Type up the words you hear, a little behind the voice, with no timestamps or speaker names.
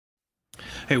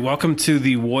Hey, welcome to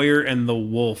The Warrior and the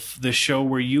Wolf, the show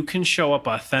where you can show up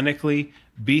authentically,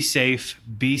 be safe,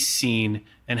 be seen,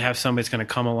 and have somebody that's going to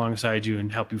come alongside you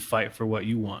and help you fight for what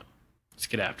you want. Let's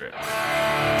get after it.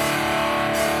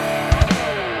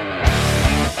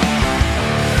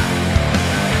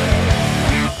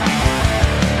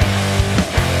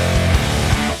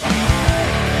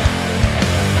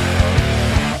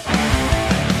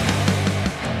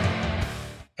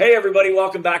 Hey everybody,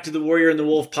 welcome back to the Warrior and the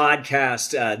Wolf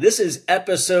podcast. This is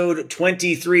episode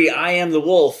 23. I am the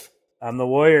Wolf. I'm the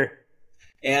Warrior.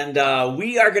 And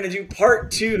we are going to do part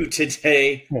 2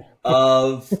 today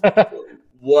of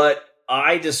what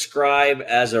I describe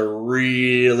as a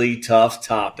really tough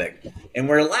topic. And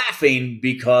we're laughing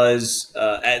because,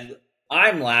 and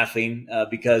I'm laughing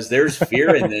because there's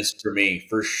fear in this for me,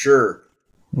 for sure.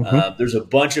 There's a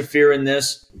bunch of fear in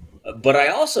this, but I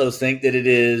also think that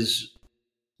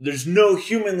there's no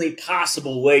humanly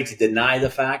possible way to deny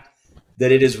the fact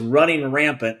that it is running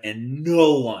rampant and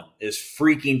no one is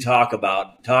freaking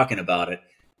talking about it.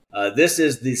 This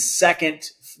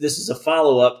is a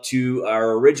follow-up to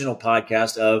our original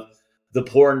podcast of The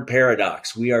Porn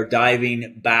Paradox. We are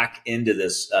diving back into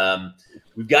this.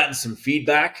 We've gotten some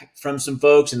feedback from some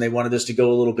folks and they wanted us to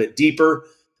go a little bit deeper.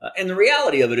 And the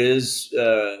reality of it is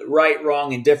right,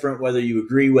 wrong, and different, whether you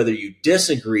agree, whether you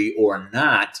disagree or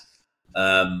not.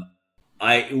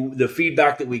 The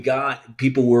feedback that we got,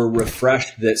 people were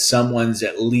refreshed that someone's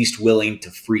at least willing to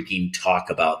freaking talk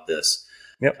about this.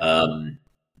 Yep.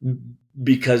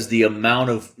 Because the amount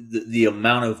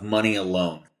of money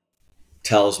alone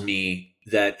tells me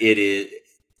that it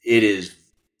is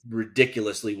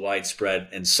ridiculously widespread,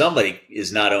 and somebody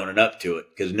is not owning up to it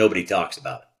because nobody talks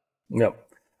about it. No.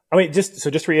 I mean, just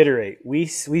to reiterate, we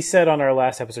said on our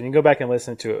last episode, you can go back and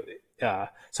listen to it.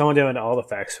 Someone doing all the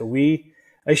facts. So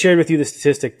I shared with you the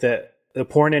statistic that the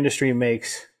porn industry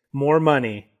makes more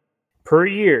money per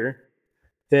year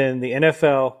than the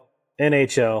NFL,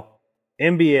 NHL,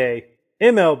 NBA,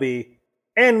 MLB,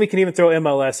 and we can even throw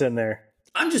MLS in there.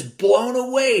 I'm just blown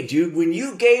away, dude. When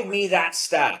you gave me that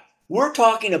stat, we're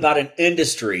talking about an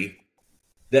industry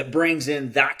that brings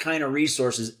in that kind of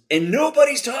resources and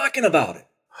nobody's talking about it.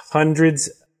 Hundreds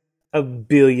of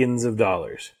billions of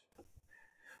dollars.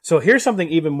 So here's something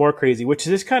even more crazy, which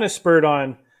is kind of spurred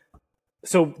on.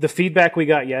 So the feedback we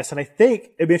got, yes. And I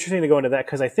think it'd be interesting to go into that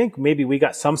because I think maybe we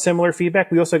got some similar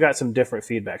feedback. We also got some different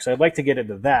feedback. So I'd like to get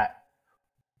into that.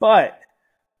 But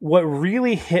what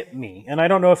really hit me, and I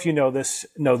don't know if you know this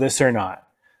or not,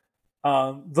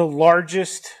 the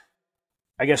largest,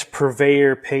 I guess,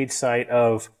 purveyor paid site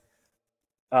of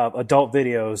adult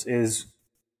videos is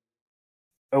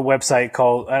a website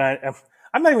called, and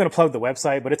I'm not even going to plug the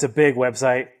website, but it's a big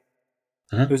website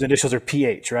whose initials are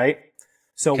PH, right?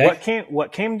 So okay.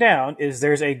 What came down is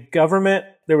there was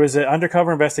an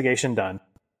undercover investigation done,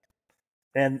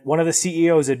 and one of the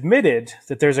CEOs admitted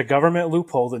that there's a government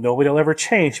loophole that nobody will ever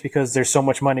change because there's so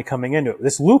much money coming into it.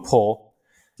 This loophole,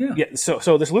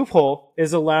 so this loophole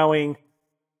is allowing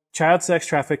child sex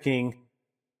trafficking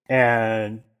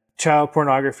and child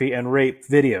pornography and rape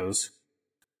videos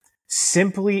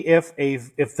simply if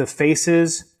the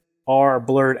faces are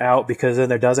blurred out, because then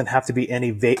there doesn't have to be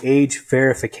any age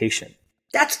verification.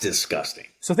 That's disgusting.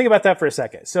 So think about that for a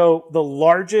second. So the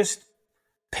largest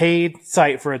paid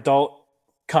site for adult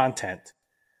content,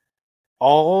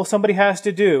 all somebody has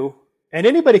to do, and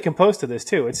anybody can post to this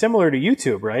too. It's similar to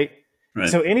YouTube, right?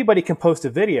 So anybody can post a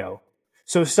video.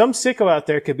 So some sicko out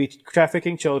there could be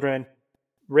trafficking children,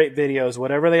 rape videos,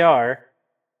 whatever they are,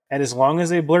 and as long as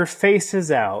they blur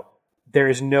faces out, there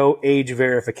is no age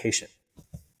verification.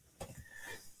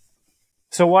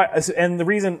 So why? And the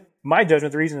reason, my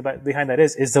judgment, the reason behind that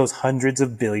is those hundreds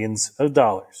of billions of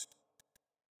dollars.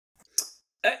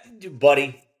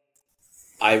 Buddy,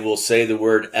 I will say the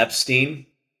word Epstein,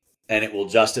 and it will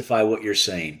justify what you're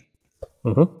saying.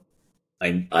 Mm-hmm.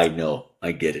 I know,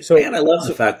 I get it. And I love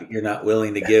the fact that you're not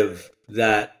willing to give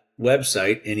that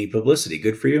website any publicity.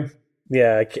 Good for you.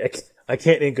 Yeah, I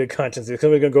can't in good conscience.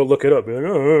 Somebody's going to go look it up. Be like,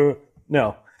 oh.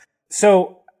 No.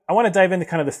 So I want to dive into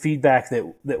kind of the feedback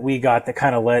that we got that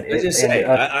kind of led.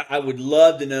 I would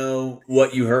love to know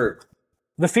what you heard.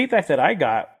 The feedback that I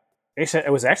got, it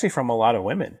was actually from a lot of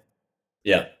women.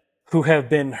 Yeah. Who have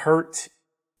been hurt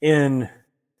in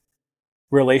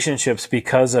relationships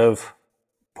because of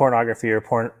pornography or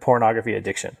pornography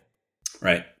addiction.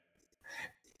 Right.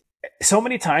 So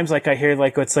many times, like I hear,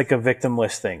 like it's like a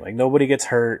victimless thing. Like nobody gets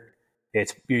hurt.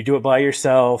 You do it by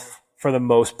yourself for the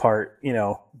most part, you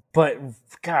know. But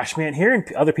gosh, man, hearing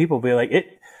other people be like,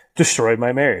 it destroyed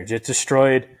my marriage. It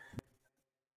destroyed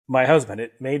my husband.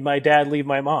 It made my dad leave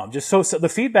my mom. Just so the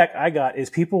feedback I got is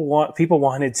people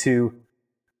wanted to,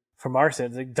 from our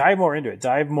sense, like, dive more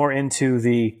into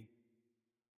the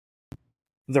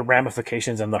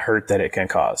ramifications and the hurt that it can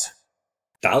cause.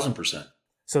 1,000%.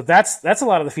 So that's a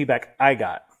lot of the feedback I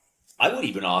got. I would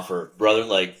even offer, brother,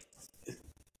 like,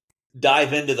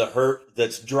 dive into the hurt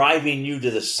that's driving you to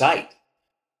the site,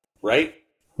 right?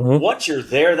 Mm-hmm. Once you're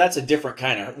there, that's a different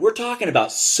kind of hurt. We're talking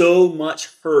about so much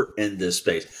hurt in this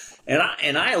space.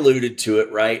 And I alluded to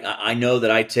it, right? I know that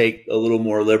I take a little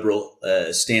more liberal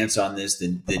stance on this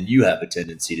than you have a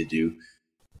tendency to do,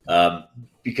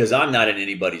 because I'm not in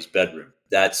anybody's bedroom.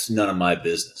 That's none of my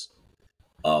business.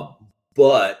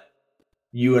 But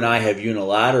you and I have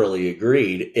unilaterally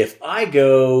agreed, if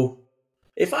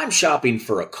I'm shopping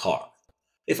for a car,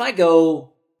 if I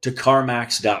go to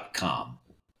CarMax.com,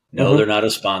 no, mm-hmm. They're not a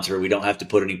sponsor. We don't have to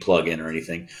put any plug in or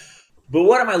anything. But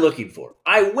what am I looking for?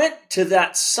 I went to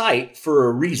that site for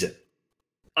a reason.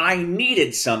 I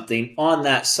needed something on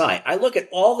that site. I look at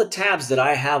all the tabs that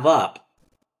I have up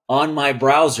on my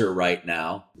browser right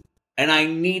now, and I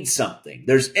need something.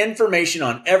 There's information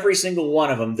on every single one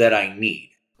of them that I need.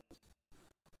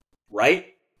 Right?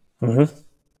 Mm-hmm.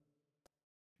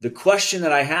 The question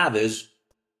that I have is,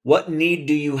 what need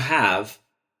do you have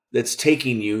that's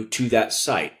taking you to that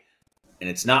site? And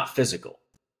it's not physical.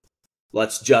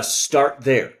 Let's just start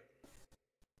there.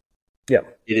 Yeah.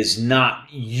 It is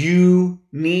not you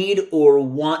need or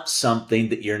want something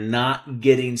that you're not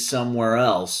getting somewhere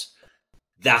else.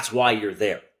 That's why you're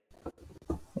there.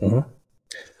 Mm-hmm.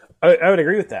 I would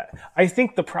agree with that. I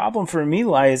think the problem for me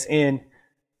lies in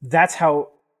I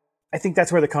think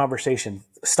that's where the conversation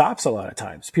stops a lot of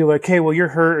times. People are like, hey, well, you're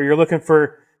hurt, or you're looking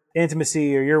for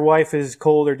intimacy, or your wife is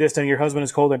cold or distant, or your husband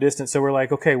is cold or distant. So we're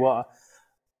like, okay, well,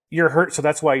 you're hurt, so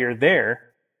that's why you're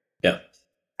there. Yeah.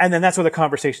 And then that's where the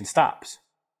conversation stops.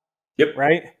 Yep.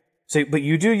 Right? So, but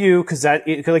you do you, because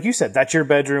like you said, that's your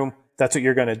bedroom. That's what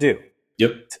you're going to do.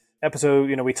 Yep.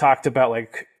 Episode, we talked about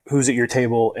like who's at your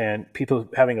table and people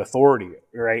having authority,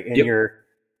 right? In your,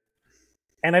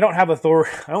 and I don't have authority.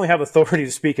 I only have authority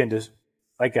to speak into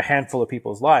like a handful of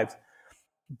people's lives.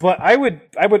 But I would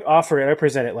offer it. I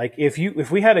present it like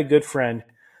if we had a good friend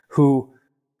who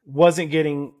wasn't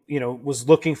getting, was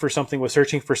looking for something, was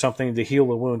searching for something to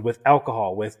heal a wound with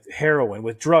alcohol, with heroin,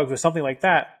 with drugs, with something like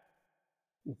that,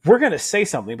 we're going to say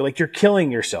something, but like, you're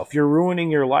killing yourself, you're ruining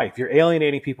your life, you're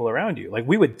alienating people around you. Like,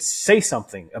 we would say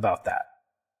something about that.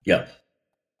 Yeah.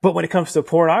 But when it comes to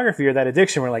pornography or that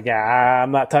addiction, we're like, yeah,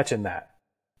 I'm not touching that.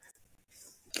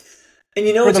 And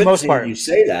it's interesting you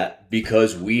say that,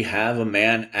 because we have a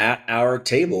man at our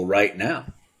table right now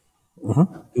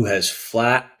mm-hmm. who has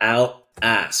flat out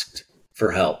asked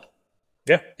for help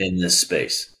in this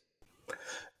space.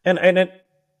 And then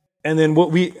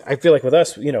I feel like with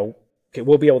us,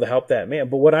 we'll be able to help that man.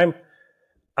 But what I'm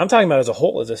talking about as a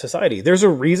whole, as a society, there's a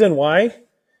reason why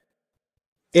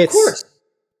it's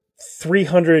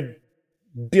 $300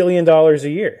 billion a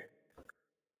year.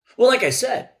 Well, like I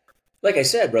said,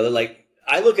 brother, like,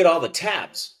 I look at all the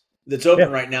tabs that's open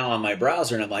right now on my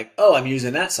browser, and I'm like, oh, I'm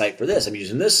using that site for this. I'm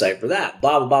using this site for that.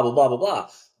 Blah, blah, blah, blah, blah, blah, blah.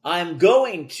 I'm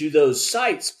going to those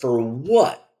sites for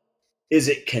what? Is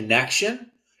it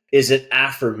connection? Is it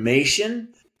affirmation?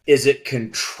 Is it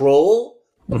control?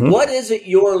 Mm-hmm. What is it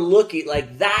you're looking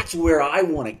like? That's where I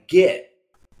want to get.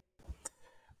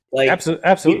 Like,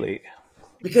 absolutely.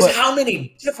 Because how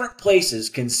many different places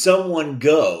can someone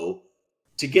go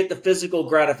to get the physical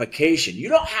gratification? You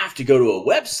don't have to go to a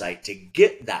website to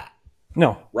get that.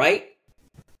 No. Right?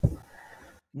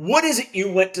 What is it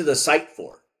you went to the site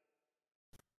for?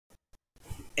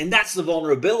 And that's the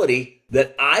vulnerability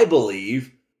that I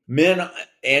believe men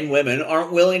and women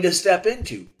aren't willing to step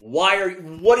into. What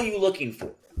are you looking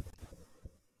for?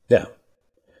 Yeah.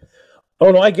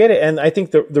 Oh, no, I get it. And I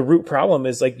think the root problem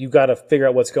is, like, you've got to figure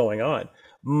out what's going on.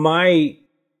 My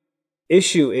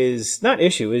issue is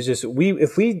just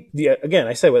again,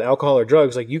 I said with alcohol or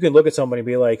drugs, like, you can look at somebody and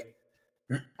be like,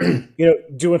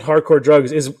 doing hardcore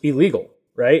drugs is illegal,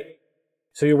 right?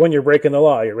 So when you're breaking the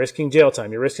law, you're risking jail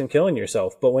time, you're risking killing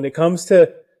yourself. But when it comes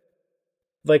to,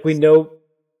 like, we know,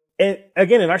 and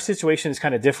again, in our situation, it's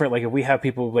kind of different. Like, if we have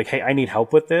people like, hey, I need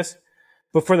help with this.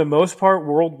 But for the most part,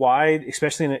 worldwide,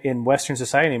 especially in Western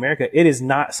society, in America, it is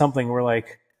not something we're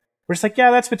just like,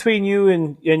 yeah, that's between you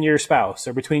and your spouse,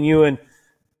 or between you and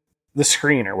the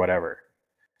screen or whatever.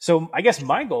 So I guess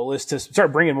my goal is to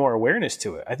start bringing more awareness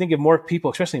to it. I think if more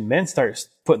people, especially men, start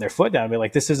putting their foot down and be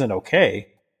like, this isn't okay.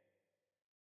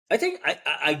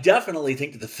 I definitely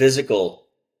think that the physical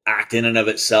act in and of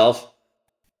itself,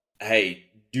 hey,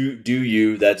 do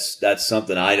you? That's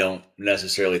something I don't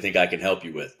necessarily think I can help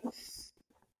you with.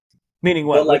 Meaning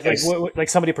what? Like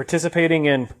somebody participating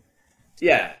in?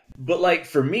 Yeah, but like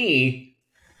for me,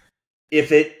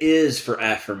 if it is for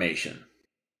affirmation,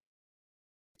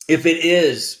 if it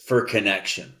is for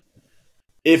connection,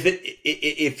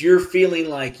 if you're feeling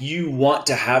like you want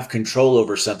to have control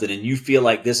over something and you feel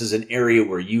like this is an area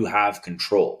where you have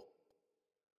control,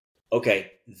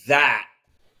 okay, that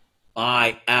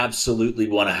I absolutely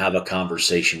want to have a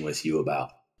conversation with you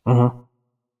about. Mm-hmm.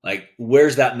 Like,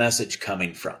 where's that message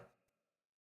coming from?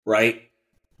 Right?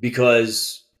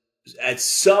 Because at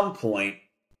some point,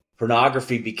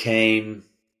 pornography became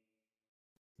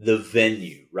the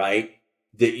venue, right?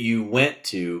 That you went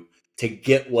to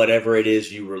get whatever it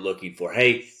is you were looking for.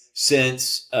 Hey,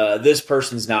 since this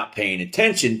person's not paying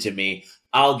attention to me,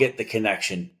 I'll get the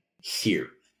connection here.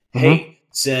 Mm-hmm. Hey,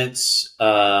 since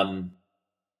I'm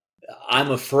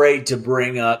afraid to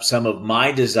bring up some of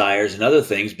my desires and other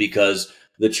things because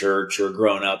the church or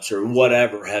grown-ups or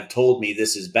whatever have told me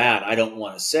this is bad, I don't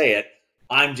want to say it,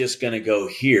 I'm just going to go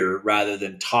here rather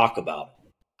than talk about it.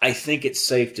 I think it's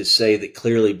safe to say that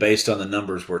clearly, based on the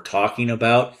numbers we're talking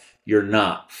about, you're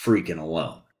not freaking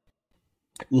alone.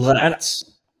 Let's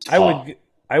talk.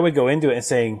 I would go into it and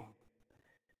saying,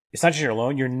 it's not just you're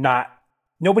alone. You're not.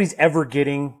 Nobody's ever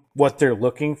getting what they're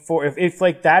looking for. If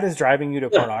like that is driving you to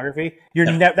pornography, you're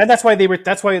that's why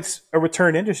that's why it's a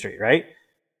return industry, right?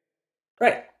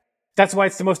 Right. That's why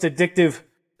it's the most addictive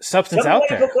substance out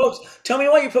there. Tell me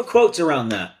why you put quotes around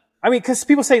that. I mean, because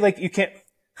people say like you can't.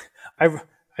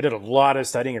 I did a lot of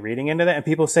studying and reading into that, and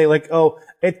people say like, "Oh,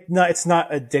 it's not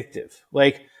addictive."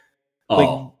 But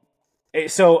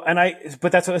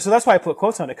that's why I put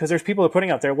quotes on it because there's people that are putting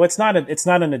out there. Well, it's not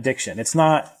an addiction. It's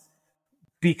not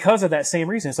because of that same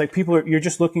reason. It's like you're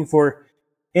just looking for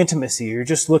intimacy. You're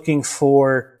just looking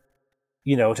for,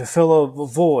 to fill a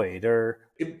void or.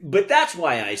 But that's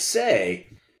why I say,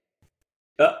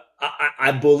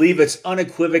 I believe it's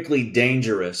unequivocally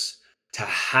dangerous to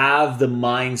have the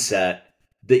mindset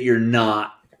that you're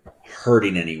not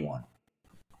hurting anyone.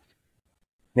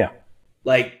 Yeah.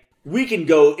 Like, we can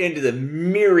go into the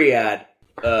myriad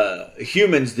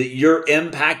humans that you're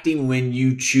impacting when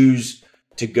you choose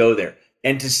to go there.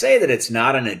 And to say that it's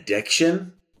not an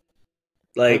addiction,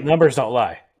 like... The numbers don't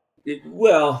lie.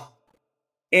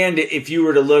 And if you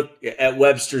were to look at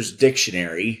Webster's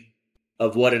dictionary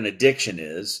of what an addiction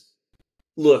is,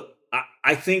 look,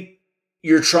 I think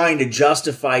you're trying to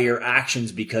justify your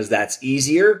actions because that's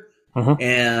easier. Mm-hmm.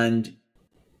 And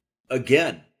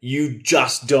again, you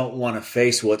just don't want to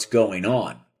face what's going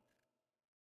on.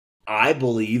 I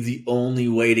believe the only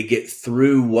way to get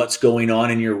through what's going on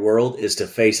in your world is to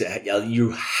face it.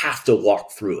 You have to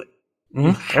walk through it.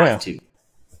 Mm-hmm. You have to.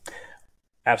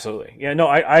 Absolutely. Yeah, no,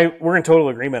 we're in total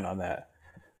agreement on that.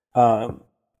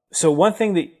 So one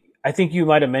thing that I think you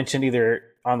might have mentioned either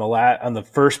on the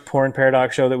first Porn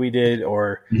Paradox show that we did,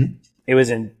 or it was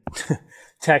in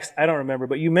text, I don't remember,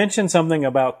 but you mentioned something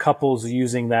about couples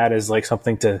using that as like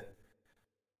something to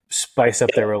spice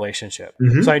up their relationship.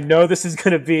 Mm-hmm. So I know this is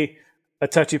going to be a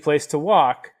touchy place to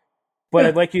walk, but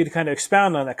I'd like you to kind of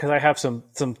expound on that because I have some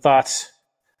thoughts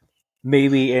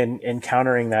maybe in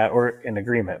countering that or in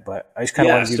agreement, but I just kind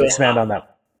of wanted you to expand on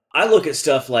that. I look at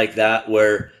stuff like that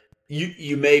where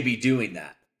you may be doing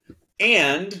that.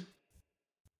 And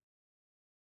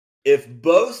if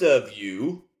both of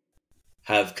you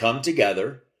have come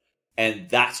together and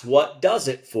that's what does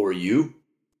it for you,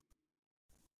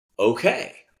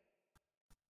 okay.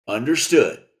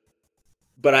 Understood.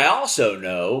 But I also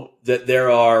know that there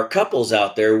are couples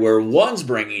out there where one's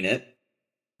bringing it,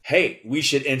 hey, we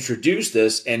should introduce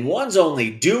this, and one's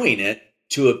only doing it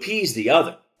to appease the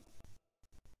other.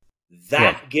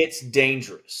 That gets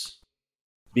dangerous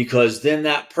because then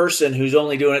that person who's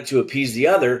only doing it to appease the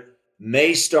other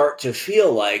may start to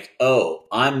feel like, oh,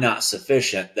 I'm not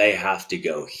sufficient. They have to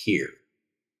go here.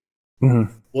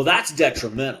 Mm-hmm. Well, that's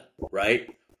detrimental, right?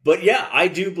 But yeah,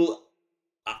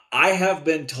 I have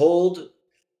been told,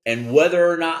 and whether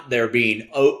or not they're being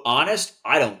honest,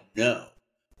 I don't know.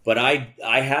 But I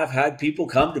have had people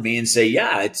come to me and say,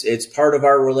 yeah, it's part of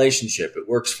our relationship. It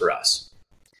works for us.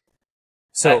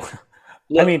 So,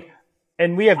 look, I mean,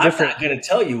 and we have different... I'm not going to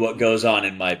tell you what goes on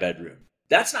in my bedroom.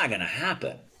 That's not going to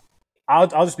happen.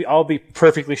 I'll be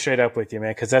perfectly straight up with you,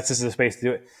 man, because that's just the space to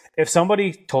do it. If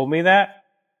somebody told me that,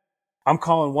 I'm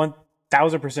calling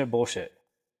 1,000% bullshit.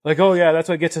 Like, oh yeah, that's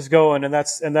what gets us going, and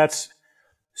that's.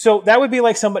 So that would be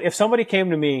like if somebody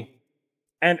came to me,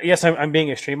 and yes, I'm being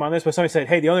extreme on this, but somebody said,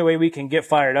 hey, the only way we can get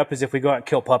fired up is if we go out and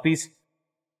kill puppies.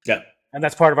 Yeah. And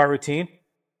that's part of our routine.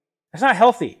 That's not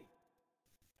healthy.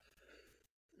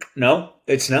 No,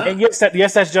 it's not. And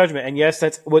that's judgment. And yes,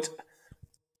 that's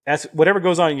whatever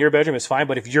goes on in your bedroom is fine.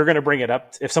 But if you're going to bring it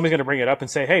up, if somebody's going to bring it up and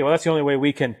say, hey, well, that's the only way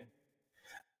we can,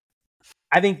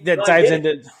 I think that dives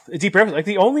into a deeper, like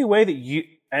the only way that you,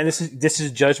 and this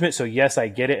is judgment. So yes, I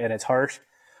get it. And it's harsh.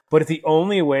 But if the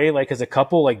only way, like as a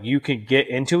couple, like you can get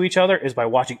into each other is by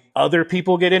watching other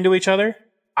people get into each other,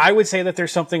 I would say that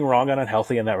there's something wrong and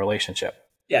unhealthy in that relationship.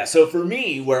 Yeah. So for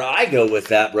me, where I go with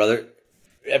that, brother,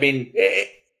 I mean,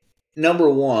 number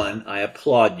one, I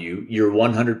applaud you. You're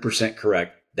 100%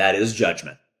 correct. That is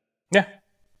judgment. Yeah.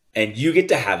 And you get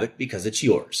to have it because it's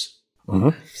yours.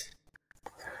 Mm-hmm.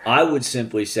 I would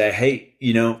simply say, hey,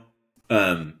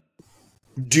 one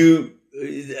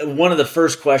of the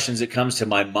first questions that comes to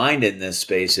my mind in this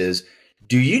space is,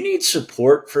 do you need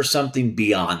support for something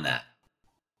beyond that?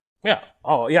 Yeah.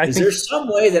 Oh, yeah. Is there some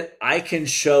way that I can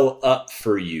show up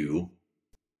for you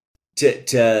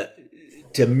to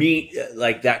meet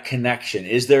like that connection?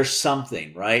 Is there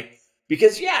something, right?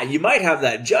 Because yeah, you might have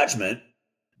that judgment,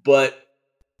 but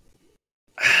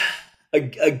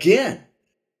again,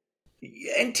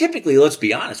 and typically, let's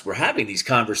be honest, we're having these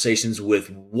conversations with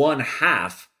one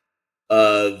half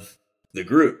of the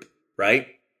group, right?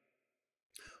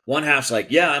 One half's like,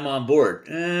 yeah, I'm on board.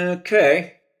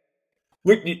 Okay.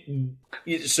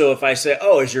 So if I say,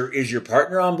 oh, is your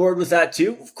partner on board with that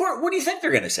too? Of course. What do you think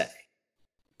they're going to say?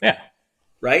 Yeah.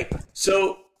 Right.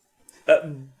 So,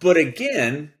 but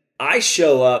again, I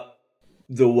show up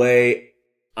the way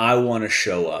I want to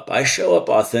show up. I show up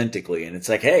authentically, and it's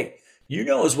like, hey, you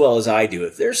know as well as I do,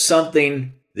 if there's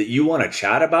something that you want to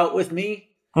chat about with me,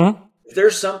 mm-hmm. if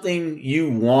there's something you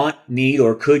want, need,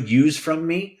 or could use from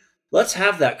me, let's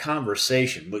have that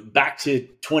conversation. But back to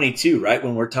 22, right?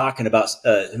 When we're talking about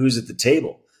who's at the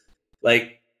table.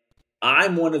 Like,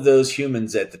 I'm one of those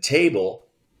humans at the table.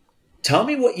 Tell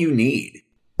me what you need.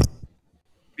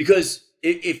 Because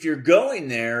if you're going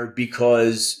there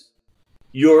because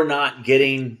you're not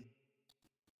getting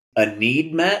a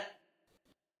need met,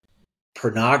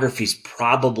 pornography's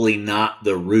probably not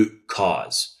the root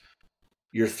cause.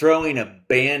 You're throwing a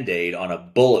Band-Aid on a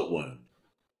bullet wound.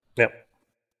 Yep.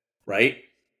 Right?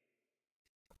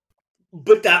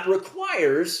 But that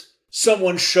requires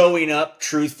someone showing up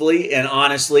truthfully and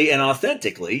honestly and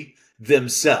authentically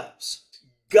themselves.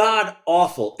 God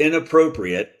awful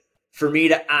inappropriate for me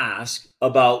to ask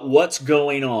about what's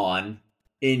going on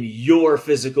in your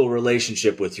physical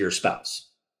relationship with your spouse.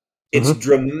 It's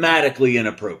dramatically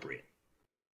inappropriate.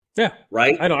 Yeah.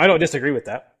 Right? I don't disagree with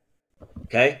that.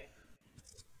 Okay.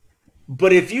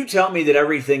 But if you tell me that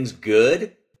everything's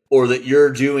good or that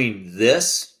you're doing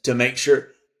this to make sure,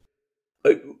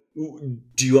 do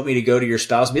you want me to go to your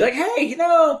spouse and be like, hey,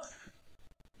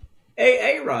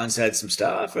 Aaron said some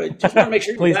stuff. I just want to make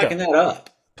sure you're backing that up.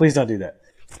 Please don't do that.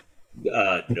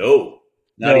 No,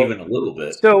 not even a little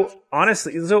bit. So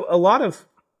honestly, a lot of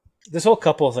this whole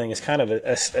couple thing is kind of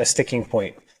a sticking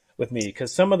point with me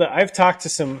because I've talked to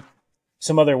some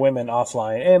other women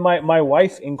offline, and my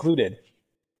wife included.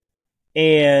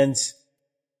 And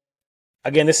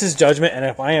again, this is judgment, and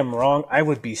if I am wrong, I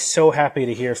would be so happy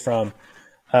to hear from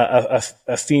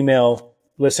a female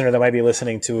listener that might be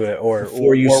listening to it. Or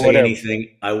before you say whatever.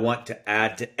 anything, I want to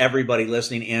add to everybody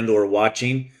listening and or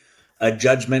watching: a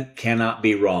judgment cannot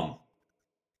be wrong.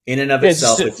 In and of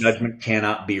itself, a judgment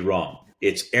cannot be wrong.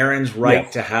 It's Aaron's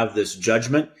right to have this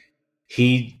judgment.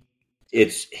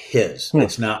 It's his.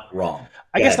 It's not wrong.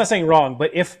 I guess not saying wrong,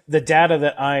 but if the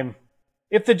judgment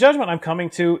I'm coming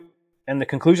to and the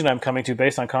conclusion I'm coming to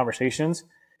based on conversations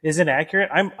is inaccurate,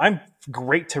 I'm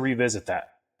great to revisit that.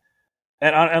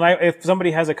 And if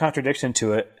somebody has a contradiction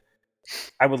to it,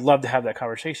 I would love to have that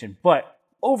conversation. But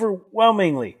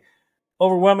overwhelmingly,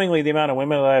 the amount of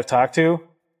women that I've talked to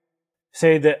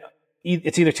say that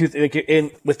it's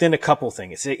either within a couple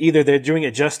things. It's either they're doing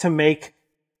it just to make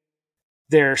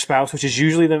their spouse, which is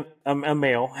usually a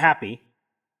male, happy.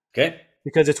 Okay.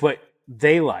 Because it's what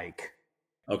they like.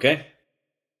 Okay.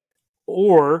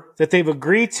 Or that they've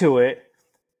agreed to it,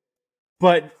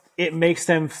 but it makes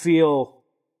them feel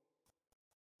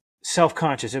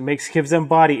self-conscious. Gives them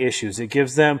body issues. It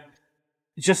gives them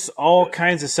just all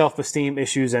kinds of self-esteem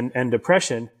issues and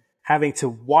depression, having to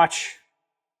watch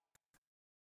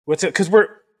because we're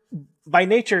by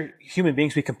nature human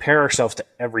beings, we compare ourselves to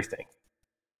everything.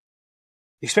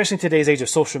 Especially in today's age of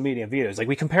social media and videos. Like,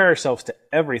 we compare ourselves to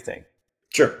everything.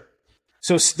 Sure.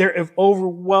 So there are an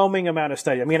overwhelming amount of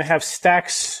study. I'm going to have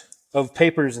stacks of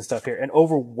papers and stuff here. And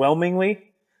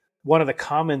overwhelmingly, one of the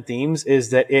common themes is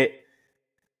that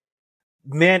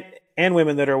men and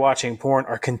women that are watching porn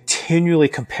are continually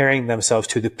comparing themselves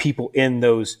to the people in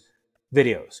those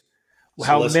videos.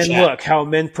 how men look, how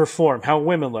men perform, how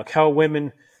women look, how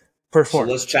women perform.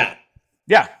 So let's chat.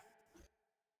 Yeah.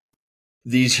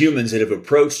 These humans that have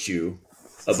approached you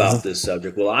about this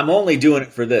subject, well, I'm only doing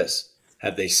it for this.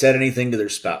 Have they said anything to their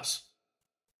spouse?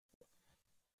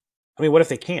 I mean, what if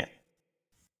they can't?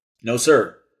 No,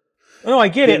 sir. No, I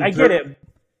get it. I get it.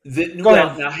 Go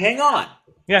ahead. Now, hang on.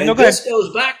 Yeah, and no, go ahead. This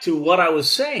goes back to what I was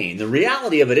saying. The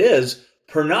reality of it is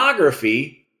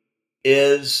pornography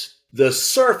is the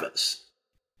surface,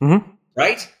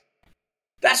 right?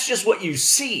 That's just what you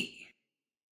see.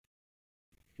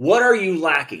 What are you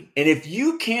lacking? And if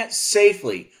you can't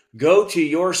safely go to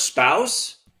your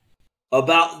spouse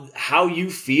about how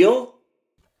you feel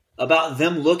about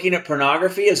them looking at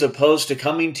pornography as opposed to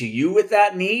coming to you with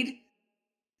that need,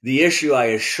 the issue, I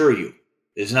assure you,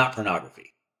 is not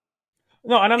pornography.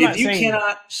 No, and I'm not saying... If you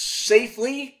cannot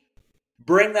safely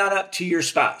bring that up to your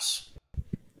spouse,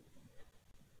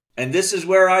 and this is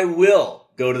where I will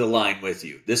go to the line with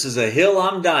you. This is a hill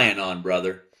I'm dying on,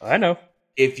 brother. I know.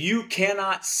 If you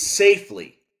cannot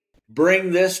safely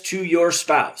bring this to your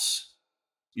spouse,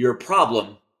 your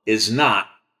problem is not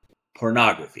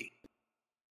pornography.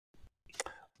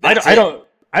 I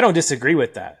don't disagree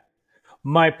with that.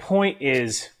 My point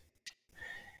is,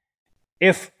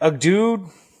 if a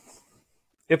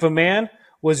man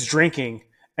was drinking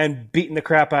and beating the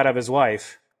crap out of his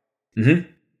wife,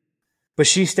 but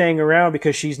she's staying around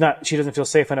because she doesn't feel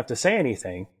safe enough to say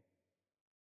anything,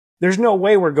 there's no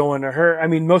way we're going to her. I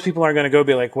mean, most people aren't going to go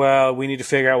be like, well, we need to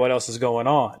figure out what else is going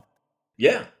on.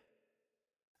 Yeah.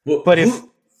 Well, but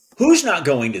who's not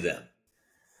going to them?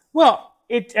 Well,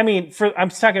 I'm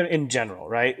talking in general,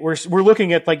 right? We're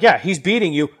looking at like, yeah, he's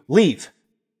beating you, leave,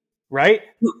 right?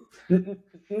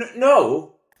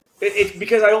 No, it's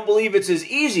because I don't believe it's as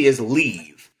easy as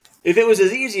leave. If it was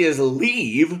as easy as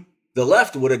leave, the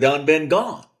left would have been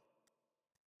gone,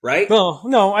 right? Well,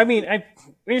 no, I mean, when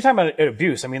you're talking about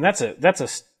abuse, I mean that's a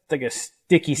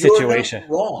sticky situation. You're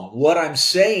not wrong. What I'm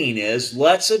saying is,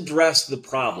 let's address the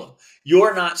problem.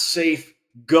 You're not safe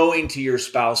going to your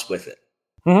spouse with it,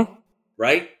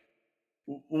 right?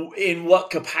 In what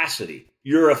capacity?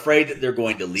 You're afraid that they're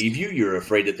going to leave you. You're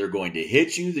afraid that they're going to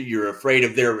hit you. That you're afraid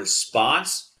of their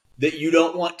response. That you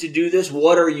don't want to do this.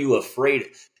 What are you afraid of?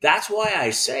 That's why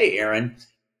I say, Aaron,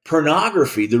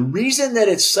 pornography, the reason that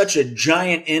it's such a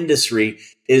giant industry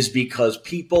is because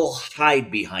people hide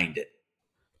behind it.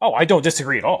 Oh, I don't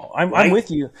disagree at all. I'm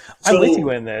with you. I'm with you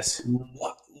in this.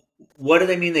 What do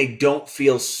they mean they don't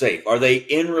feel safe? Are they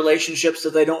in relationships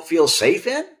that they don't feel safe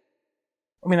in?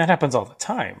 I mean, that happens all the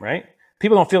time, right?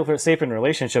 People don't feel safe in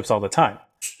relationships all the time.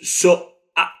 So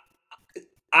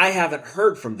I haven't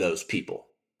heard from those people.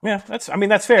 Yeah, that's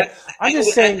fair. I'm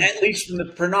just saying, at least from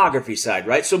the pornography side,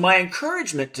 right? So my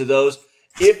encouragement to those,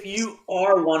 if you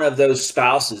are one of those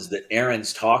spouses that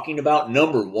Aaron's talking about,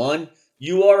 number one,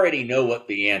 you already know what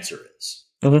the answer is.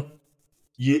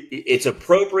 It's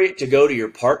appropriate to go to your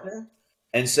partner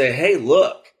and say, hey,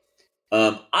 look,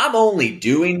 I'm only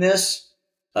doing this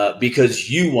because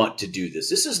you want to do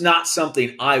this. This is not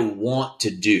something I want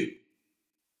to do.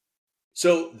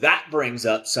 So that brings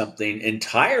up something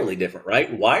entirely different,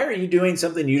 right? Why are you doing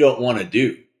something you don't want to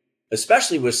do,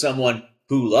 especially with someone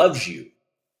who loves you?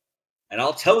 And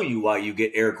I'll tell you why you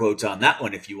get air quotes on that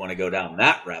one if you want to go down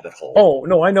that rabbit hole. Oh,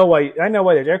 no, I know why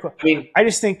there's air quotes. I mean, I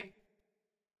just think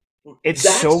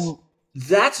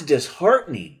that's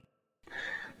disheartening.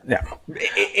 Yeah.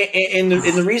 And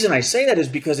the reason I say that is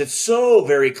because it's so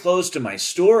very close to my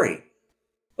story.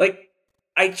 Like,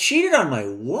 I cheated on my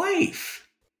wife.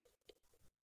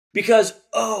 Because,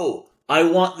 I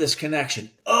want this connection.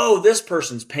 This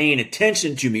person's paying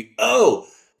attention to me.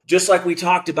 Just like we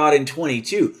talked about in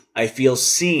 22, I feel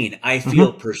seen. I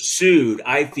feel pursued.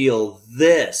 I feel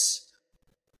this.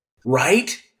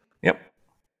 Right? Yep.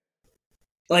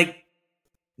 Like,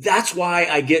 that's why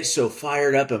I get so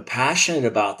fired up and passionate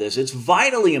about this. It's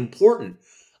vitally important.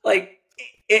 Like,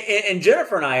 and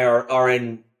Jennifer and I are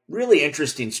in really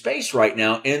interesting space right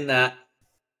now in that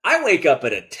I wake up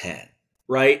at a 10.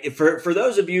 Right? For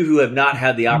those of you who have not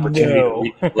had the opportunity to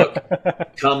read the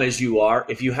book, Come As You Are,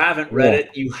 if you haven't read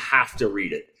it, you have to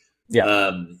read it.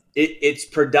 Yeah. It's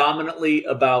predominantly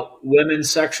about women's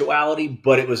sexuality,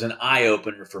 but it was an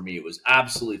eye-opener for me. It was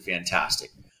absolutely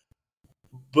fantastic.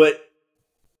 But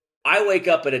I wake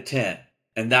up at a 10,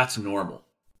 and that's normal.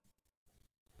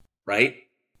 Right?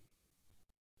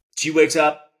 She wakes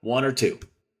up 1 or 2.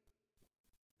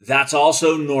 That's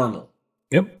also normal.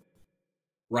 Yep.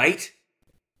 Right?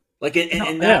 Like,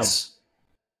 and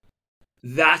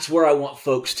that's where I want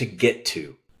folks to get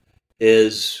to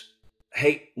is,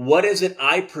 hey, what is it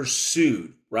I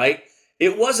pursued, right?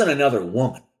 It wasn't another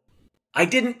woman. I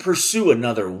didn't pursue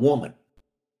another woman.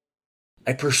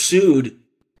 I pursued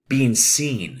being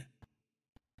seen,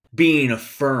 being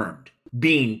affirmed,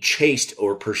 being chased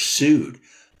or pursued.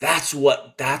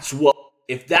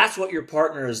 If that's what your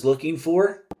partner is looking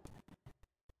for,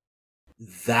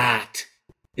 that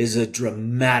is a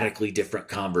dramatically different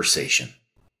conversation.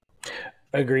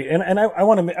 Agreed. And I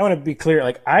want to be clear.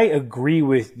 Like, I agree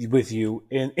with you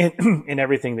in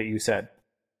everything that you said.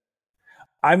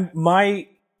 My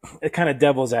kind of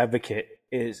devil's advocate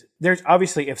is, there's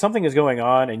obviously, if something is going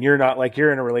on and you're not, like,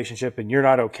 you're in a relationship and you're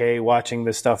not okay watching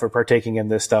this stuff or partaking in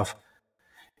this stuff,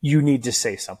 you need to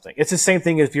say something. It's the same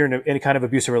thing if you're in a kind of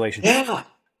abusive relationship. Yeah.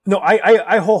 No,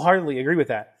 I wholeheartedly agree with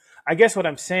that. I guess what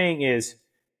I'm saying is,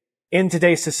 in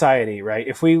today's society, right,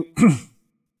 if we,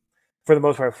 for the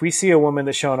most part, if we see a woman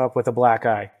that's showing up with a black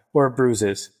eye or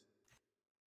bruises,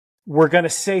 we're going to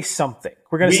say something.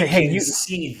 We're going to say, hey, you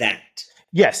see that.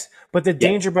 Yes, but the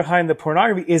danger behind the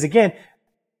pornography is, again,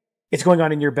 it's going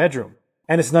on in your bedroom,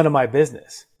 and it's none of my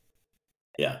business.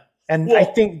 Yeah. And I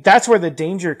think that's where the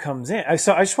danger comes in.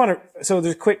 So I just want to, so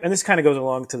there's quick, and this kind of goes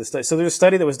along to the study. So there's a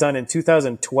study that was done in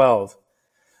 2012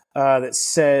 that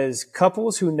says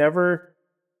couples who never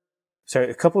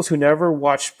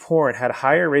watched porn had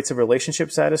higher rates of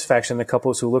relationship satisfaction than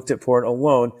couples who looked at porn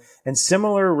alone, and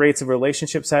similar rates of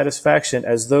relationship satisfaction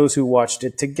as those who watched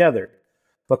it together.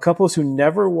 But couples who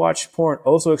never watched porn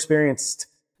also experienced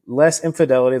less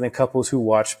infidelity than couples who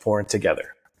watched porn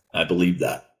together. I believe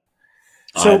that.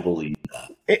 So I believe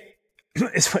that.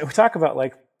 We talk about,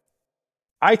 like,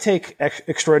 I take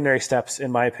extraordinary steps,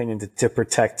 in my opinion, to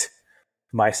protect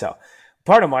myself.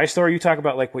 Part of my story, you talk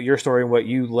about, like, what your story and what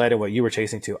you led and what you were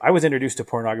chasing to. I was introduced to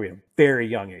pornography at a very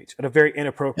young age, at a very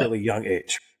inappropriately young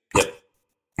age. Yep.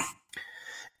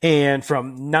 And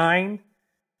from 9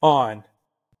 on,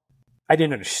 I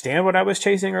didn't understand what I was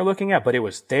chasing or looking at, but it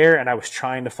was there and I was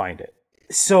trying to find it.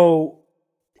 So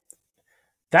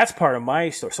that's part of my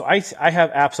story. So I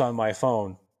have apps on my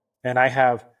phone, and I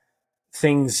have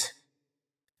things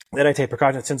that I take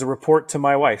precautions. It sends a report to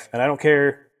my wife, and I don't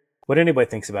care what anybody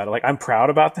thinks about it. Like, I'm proud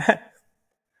about that.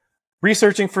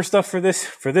 Researching for stuff for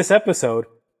this episode,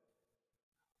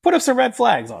 put up some red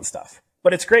flags on stuff.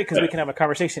 But it's great because we can have a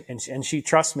conversation, and she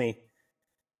trusts me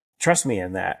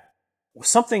in that.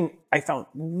 Something I found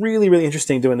really, really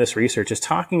interesting doing this research is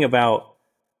talking about,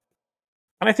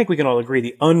 and I think we can all agree,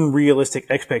 the unrealistic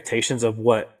expectations of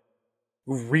what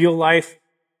real life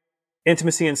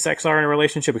intimacy and sex are in a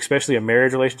relationship, especially a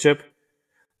marriage relationship,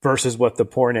 versus what the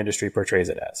porn industry portrays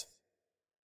it as.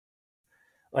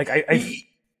 Like,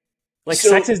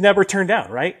 sex is never turned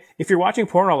down, right? If you're watching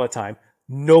porn all the time,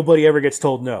 nobody ever gets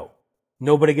told no.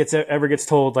 Nobody ever gets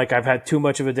told, like, I've had too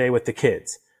much of a day with the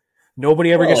kids.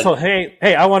 Nobody ever gets told, hey,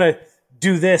 I want to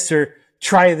do this or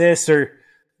try this or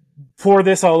pour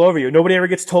this all over you. Nobody ever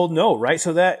gets told no, right?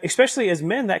 So that, especially as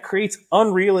men, that creates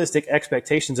unrealistic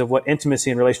expectations of what intimacy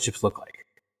and relationships look like.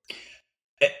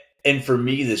 And for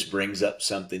me, this brings up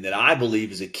something that I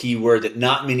believe is a key word that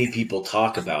not many people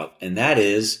talk about, and that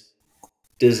is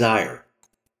desire.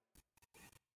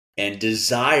 And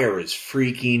desire is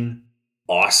freaking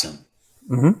awesome.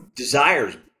 Mm-hmm. Desire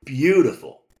is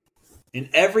beautiful. And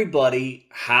everybody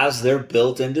has their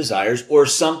built-in desires or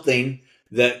something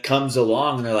that comes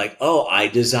along and they're like, oh, I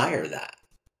desire that.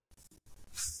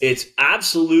 It's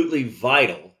absolutely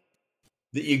vital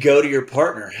that you go to your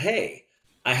partner, hey,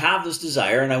 I have this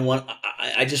desire and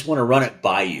I just want to run it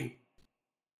by you.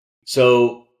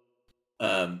 So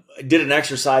I did an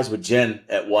exercise with Jen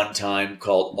at one time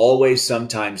called Always,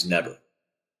 Sometimes, Never.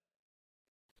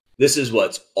 This is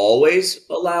what's always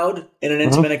allowed in an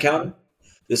intimate encounter.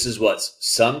 This is what's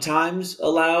sometimes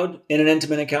allowed in an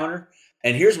intimate encounter.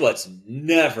 And here's what's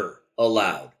never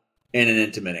allowed in an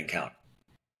intimate encounter.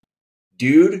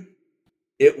 Dude,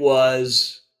 it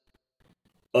was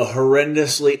a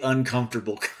horrendously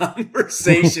uncomfortable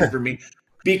conversation for me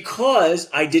because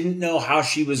I didn't know how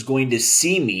she was going to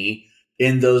see me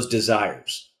in those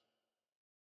desires.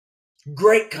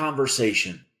 Great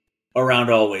conversation around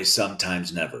Always,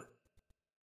 Sometimes, Never.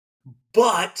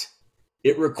 But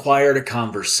it required a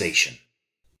conversation.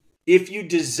 If you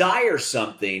desire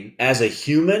something as a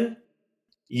human,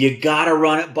 you got to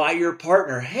run it by your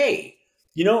partner. Hey,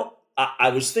 I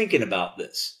was thinking about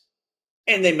this.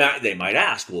 And they might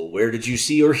ask, well, where did you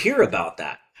see or hear about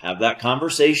that? Have that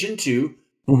conversation too.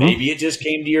 Mm-hmm. Maybe it just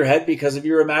came to your head because of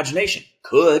your imagination.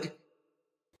 Could.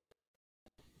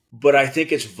 But I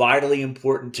think it's vitally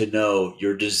important to know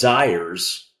your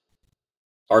desires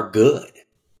are good.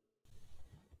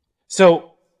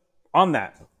 So on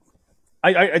that,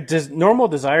 I just normal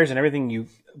desires and everything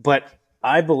but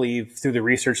I believe through the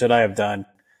research that I have done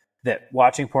that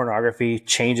watching pornography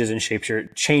changes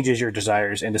your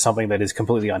desires into something that is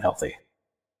completely unhealthy.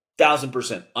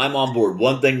 1,000%. I'm on board.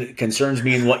 One thing that concerns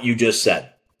me in what you just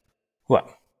said. What?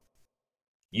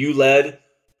 You led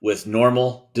with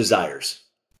normal desires.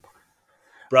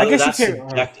 Brother, that's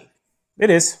subjective. It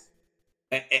is.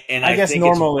 And I think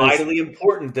it's vitally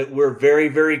important that we're very,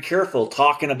 very careful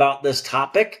talking about this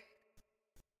topic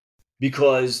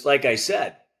because, like I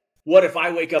said, what if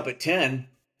I wake up at 10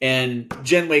 and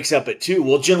Jen wakes up at 2?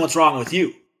 Well, Jen, what's wrong with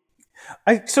you?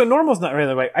 So normal is not really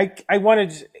the way. I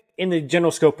wanted, in the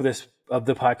general scope of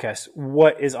the podcast,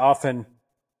 what is often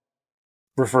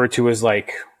referred to as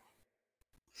like,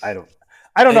 I don't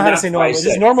know how to say normal.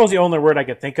 Normal is the only word I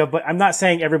could think of, but I'm not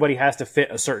saying everybody has to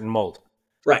fit a certain mold.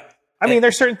 Right. I mean,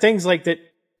 there's certain things like that.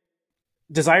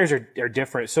 Desires are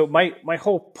different. So my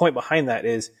whole point behind that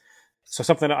is, so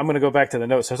something, I'm going to go back to the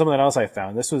notes. So something else I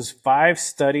found. This was 5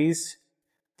 studies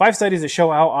that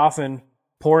show how often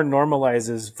porn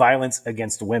normalizes violence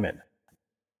against women.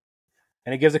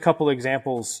 And it gives a couple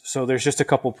examples. So there's just a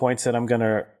couple points that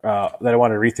that I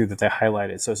want to read through that they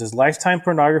highlighted. So it says lifetime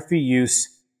pornography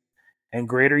use and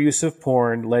greater use of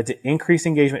porn led to increased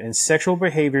engagement in sexual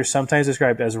behaviors sometimes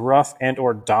described as rough and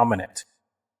or dominant.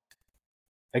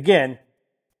 Again,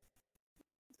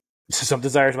 some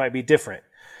desires might be different,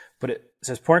 but it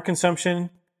says porn consumption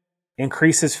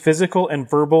increases physical and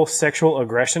verbal sexual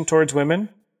aggression towards women.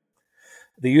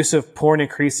 The use of porn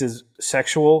increases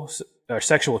sexual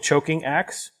choking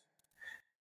acts,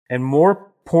 and more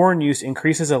porn use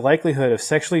increases the likelihood of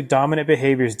sexually dominant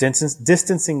behaviors,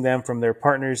 distancing them from their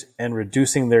partners and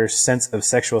reducing their sense of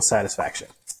sexual satisfaction.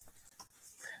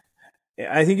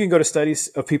 I think you can go to studies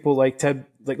of people like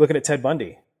looking at Ted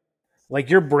Bundy. Like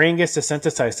your brain gets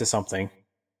desensitized to something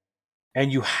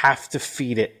and you have to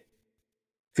feed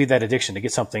that addiction to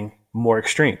get something more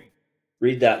extreme.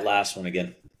 Read that last one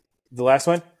again. The last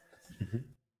one? Mm-hmm.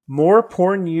 More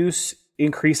porn use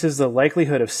increases the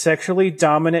likelihood of sexually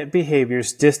dominant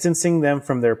behaviors, distancing them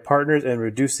from their partners and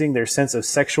reducing their sense of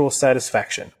sexual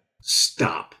satisfaction.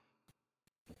 Stop.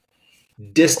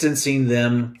 Distancing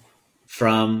them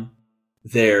from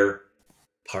their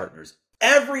partners.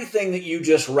 Everything that you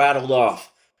just rattled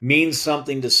off means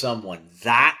something to someone.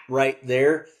 That right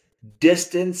there,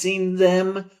 distancing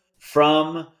them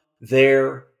from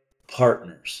their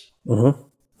partners. Mm-hmm.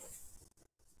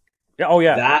 Oh,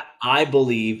 yeah. That, I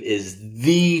believe, is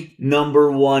the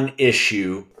number one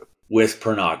issue with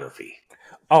pornography.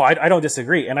 Oh, I don't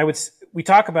disagree. And you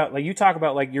talk about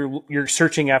you're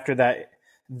searching after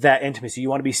that intimacy. You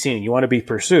want to be seen. You want to be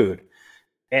pursued.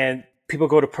 And people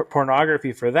go to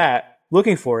pornography for that,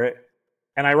 looking for it.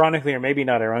 And ironically, or maybe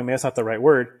not ironically, maybe that's not the right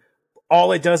word.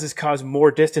 All it does is cause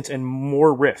more distance and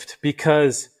more rift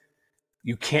because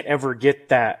you can't ever get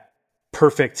that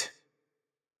perfect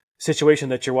situation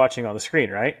that you're watching on the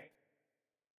screen, right?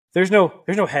 There's no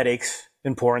headaches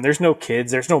in porn. There's no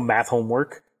kids. There's no math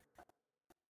homework,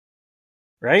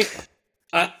 right?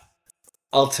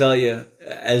 I'll tell you,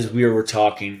 as we were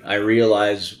talking, I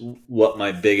realized what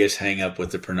my biggest hang up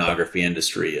with the pornography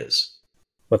industry is.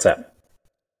 What's that?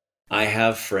 I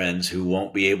have friends who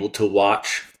won't be able to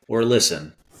watch or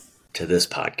listen to this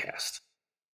podcast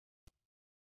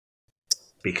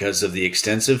because of the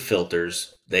extensive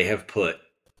filters they have put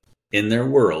in their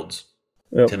worlds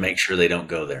to make sure they don't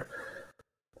go there.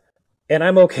 And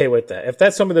I'm okay with that. If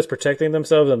that's somebody that's protecting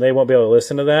themselves and they won't be able to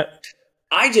listen to that,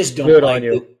 I just don't like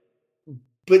it.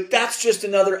 But that's just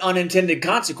another unintended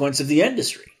consequence of the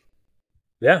industry.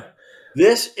 Yeah.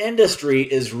 This industry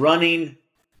is running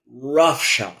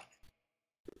roughshod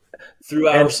through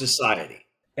our society.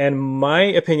 And my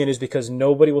opinion is because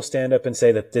nobody will stand up and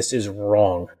say that this is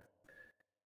wrong.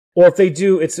 Or if they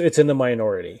do, it's in the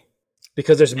minority.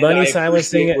 Because there's money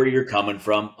silencing it. Where you're coming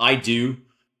from, I do,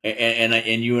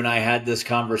 and you and I had this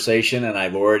conversation, and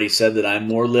I've already said that I'm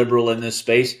more liberal in this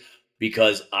space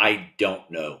because I don't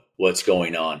know what's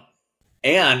going on,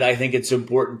 and I think it's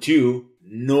important too.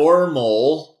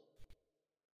 Normal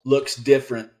looks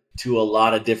different to a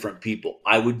lot of different people.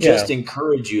 I would just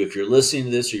encourage you, if you're listening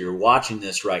to this or you're watching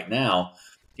this right now,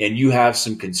 and you have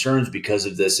some concerns because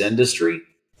of this industry,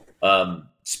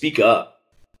 speak up.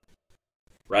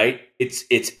 Right?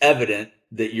 It's evident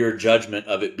that your judgment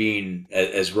of it being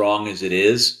as wrong as it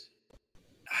is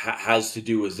has to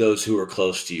do with those who are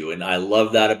close to you. And I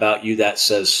love that about you. That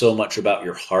says so much about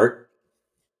your heart.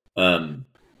 And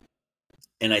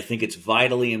I think it's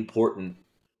vitally important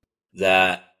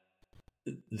that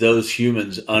those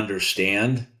humans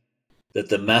understand that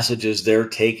the messages they're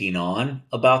taking on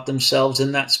about themselves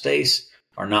in that space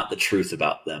are not the truth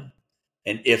about them.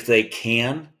 And if they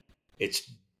can,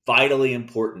 it's vitally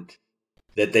important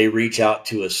that they reach out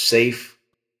to a safe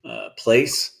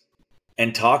place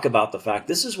and talk about the fact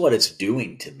this is what it's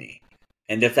doing to me.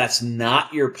 And if that's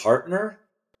not your partner,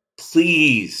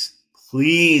 please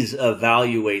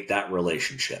evaluate that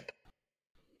relationship.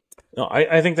 No,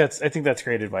 I think that's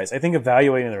great advice. I think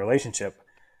evaluating the relationship,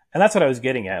 and that's what I was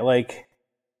getting at. Like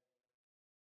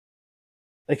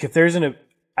if there's I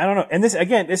don't know. And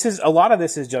this is a lot of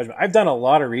this is judgment. I've done a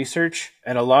lot of research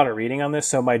and a lot of reading on this,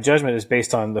 so my judgment is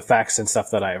based on the facts and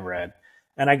stuff that I've read.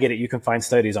 And I get it. You can find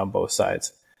studies on both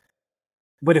sides.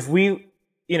 But if we,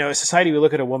 as society, we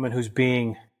look at a woman who's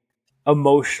being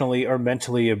emotionally or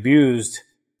mentally abused,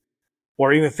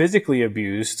 or even physically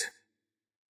abused,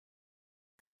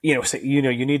 say, you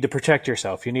need to protect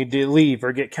yourself. You need to leave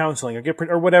or get counseling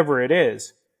or whatever it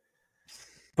is.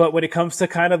 But when it comes to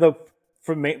kind of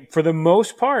for the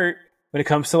most part, when it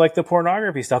comes to like the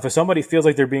pornography stuff, if somebody feels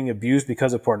like they're being abused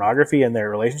because of pornography in their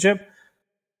relationship,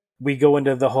 we go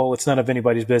into the whole, it's none of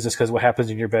anybody's business because what happens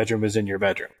in your bedroom is in your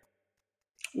bedroom.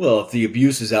 Well, if the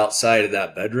abuse is outside of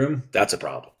that bedroom, that's a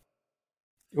problem.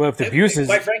 Well, if the abuse is...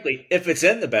 Quite frankly, if it's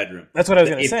in the bedroom. That's what I was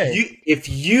going to say. If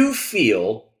you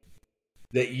feel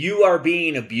that you are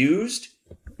being abused,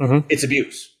 it's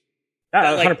abuse.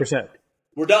 100%.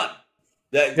 We're done.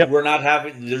 We're not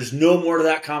having... There's no more to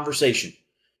that conversation.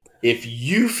 If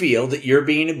you feel that you're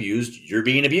being abused, you're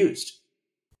being abused.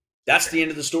 That's the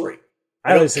end of the story.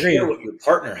 I don't care what your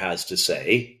partner has to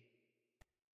say.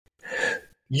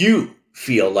 You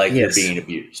feel like you're being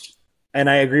abused. And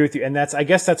I agree with you. And I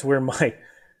guess that's where my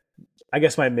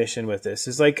mission with this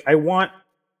is like, I want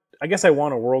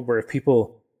a world where if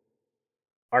people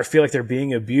feel like they're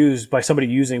being abused by somebody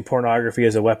using pornography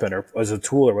as a weapon or as a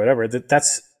tool or whatever,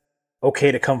 that's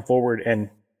okay to come forward and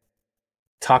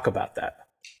talk about that.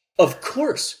 Of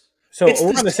course. So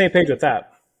we're on the same page with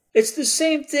that. It's the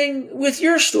same thing with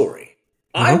your story.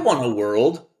 I want a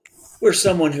world where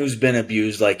someone who's been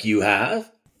abused like you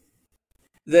have,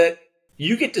 that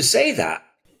you get to say that.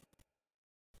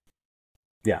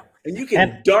 Yeah. And you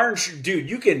can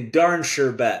you can darn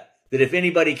sure bet that if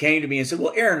anybody came to me and said,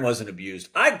 well, Aaron wasn't abused,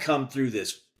 I'd come through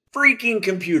this freaking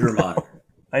computer monitor.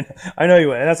 I know you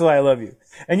would. And that's why I love you.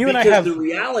 And because the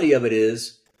reality of it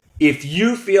is, if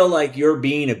you feel like you're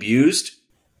being abused,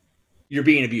 you're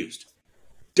being abused.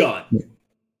 Done.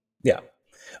 Yeah.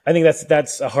 I think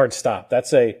that's a hard stop.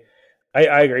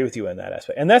 I agree with you in that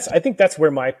aspect. And I think that's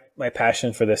where my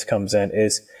passion for this comes in,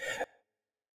 is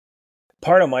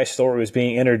part of my story was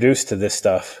being introduced to this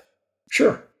stuff.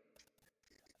 Sure.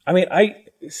 I mean,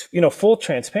 full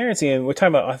transparency, and we're talking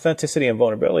about authenticity and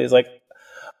vulnerability, is like,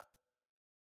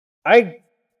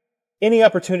 any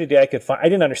opportunity I could find, I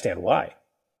didn't understand why,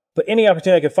 but any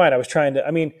opportunity I could find, I was trying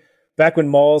to, back when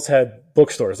malls had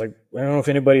bookstores, like, I don't know if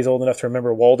anybody's old enough to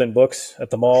remember Walden Books at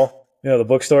the mall, the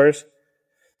bookstores,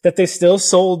 that they still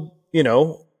sold,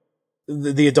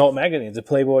 the adult magazines, the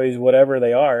Playboys, whatever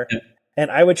they are. Yeah. And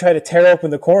I would try to tear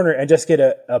open the corner and just get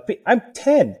I'm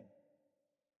 10.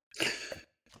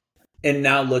 And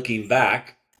now looking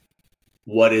back,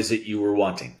 what is it you were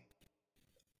wanting?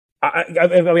 I'll be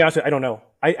honest with you, I don't know.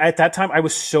 At that time, I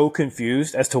was so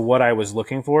confused as to what I was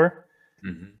looking for.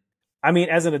 Mm-hmm.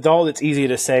 As an adult, it's easy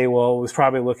to say, well, I was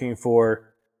probably looking for...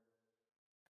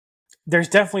 There's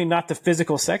definitely not the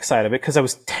physical sex side of it because I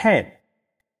was 10.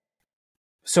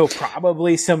 So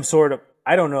probably some sort of...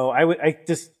 I don't know.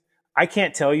 I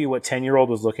can't tell you what 10-year-old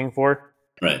was looking for.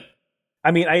 Right. I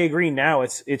agree now.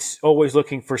 It's always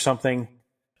looking for something,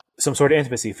 some sort of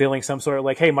intimacy, feeling some sort of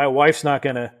like, hey, my wife's not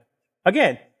going to...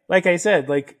 Again, like I said,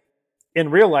 like... In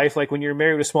real life, like when you're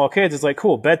married with small kids, it's like,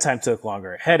 cool, bedtime took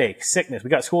longer, headache, sickness, we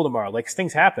got school tomorrow. Like,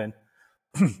 things happen.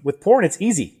 With porn, it's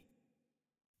easy.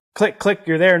 Click, click,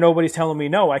 you're there. Nobody's telling me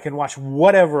no. I can watch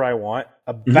whatever I want,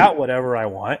 about whatever I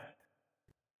want,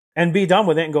 and be done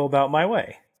with it and go about my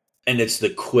way. And it's the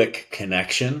quick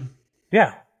connection.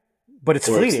 Yeah. But it's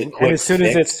fleeting. And as soon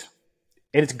as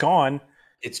it's gone,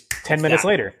 it's 10 minutes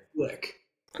later. Quick.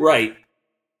 Right.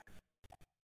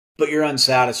 But you're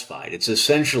unsatisfied. It's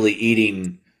essentially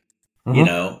eating,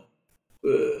 a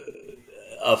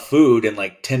food, and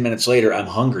like 10 minutes later, I'm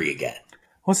hungry again.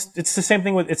 Well, it's the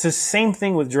same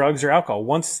thing with drugs or alcohol.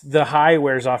 Once the high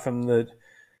wears off from the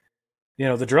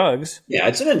drugs. Yeah,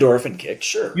 it's an endorphin kick,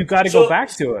 sure. You've got to go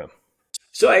back to it.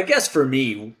 So I guess for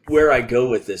me, where I go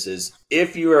with this is,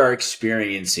 if you are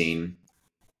experiencing,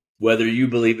 whether you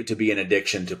believe it to be an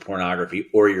addiction to pornography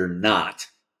or you're not,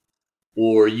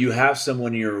 or you have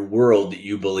someone in your world that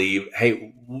you believe,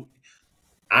 hey,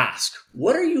 ask,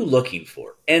 what are you looking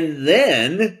for? And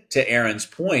then, to Aaron's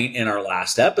point in our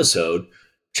last episode,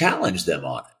 challenge them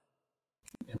on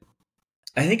it.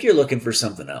 I think you're looking for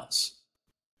something else.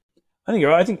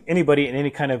 I think anybody in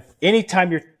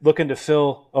anytime you're looking to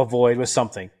fill a void with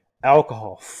something,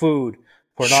 alcohol, food,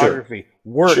 Sure. pornography,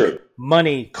 work, Sure.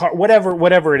 money, car,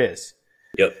 whatever it is.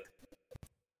 Yep.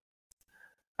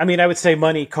 I mean, I would say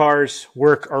money, cars,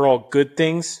 work are all good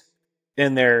things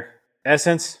in their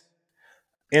essence.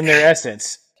 In their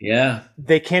essence, Yeah.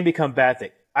 they can become bad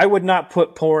things. I would not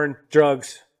put porn,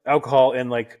 drugs, alcohol in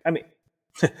backtrack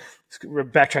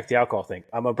the alcohol thing.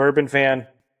 I'm a bourbon fan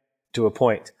to a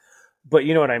point, but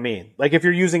you know what I mean? Like if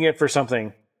you're using it for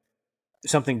something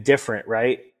different,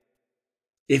 right?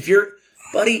 If you're,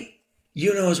 buddy,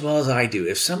 you know as well as I do,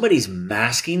 if somebody's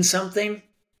masking something,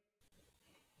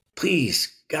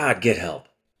 please, God, get help.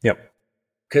 Yep.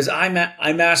 Because I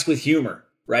mask with humor,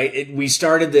 right? We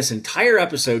started this entire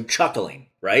episode chuckling,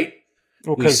 right?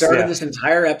 Well, We started this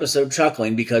entire episode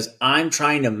chuckling because I'm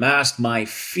trying to mask my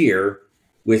fear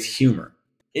with humor.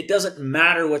 It doesn't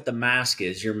matter what the mask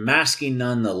is; you're masking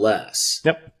nonetheless.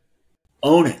 Yep.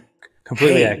 Own it.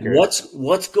 Completely accurate.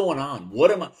 What's going on?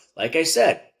 What am I? Like I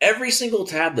said, every single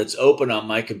tab that's open on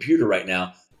my computer right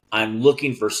now, I'm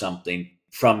looking for something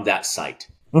from that site.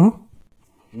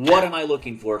 Mm-hmm. What am I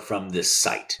looking for from this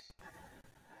site?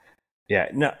 Yeah,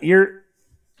 no, you're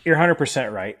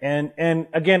 100% right. And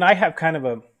again, I have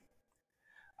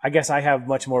I guess I have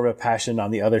much more of a passion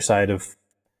on the other side of,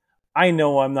 I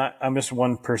know I'm just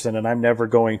one person and I'm never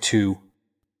going to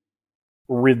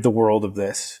rid the world of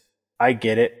this. I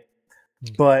get it.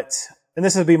 But, and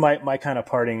this would be my kind of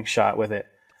parting shot with it.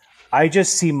 I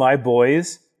just see my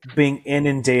boys being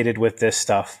inundated with this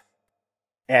stuff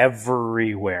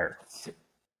everywhere.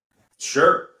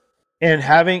 Sure.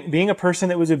 And being a person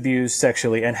that was abused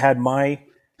sexually and had my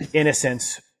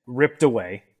innocence ripped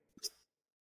away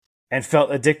and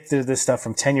felt addicted to this stuff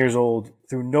from 10 years old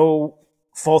through no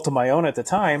fault of my own at the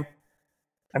time,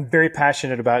 I'm very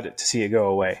passionate about it to see it go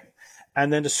away.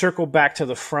 And then to circle back to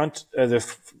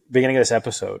the beginning of this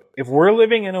episode, if we're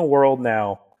living in a world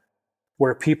now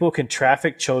where people can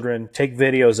traffic children, take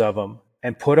videos of them,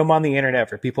 and put them on the internet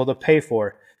for people to pay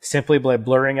for simply by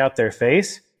blurring out their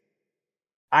face,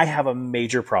 I have a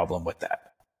major problem with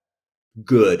that.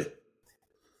 Good.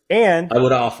 And I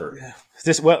would offer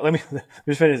let me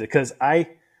just finish it because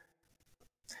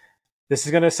this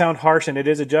is going to sound harsh and it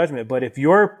is a judgment, but if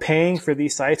you're paying for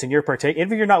these sites and you're partaking,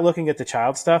 even if you're not looking at the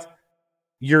child stuff,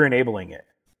 you're enabling it.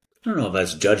 I don't know if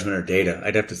that's judgment or data.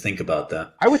 I'd have to think about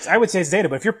that. I would say it's data,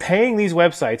 but if you're paying these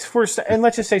websites for, and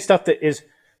let's just say stuff that is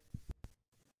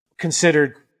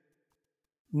considered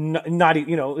not,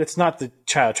 it's not the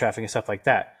child trafficking and stuff like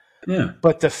that. Yeah.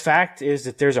 But the fact is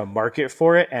that there's a market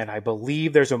for it, and I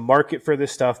believe there's a market for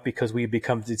this stuff because we've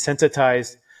become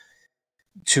desensitized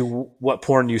to what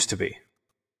porn used to be.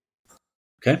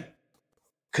 Okay.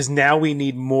 Because now we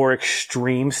need more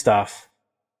extreme stuff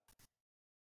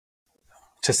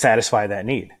to satisfy that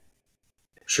need.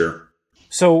 Sure.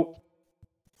 So,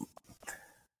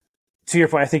 to your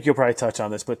point, I think you'll probably touch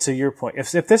on this, but to your point,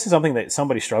 if this is something that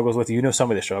somebody struggles with,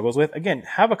 somebody that struggles with, again,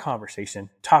 have a conversation,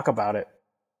 talk about it,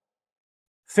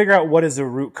 figure out what is the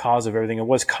root cause of everything and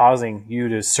what's causing you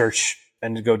to search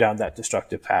and to go down that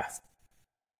destructive path.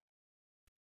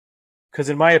 Because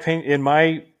in my opinion, in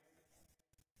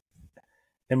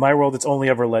my world, it's only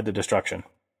ever led to destruction.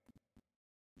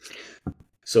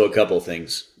 So a couple of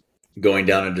things. Going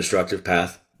down a destructive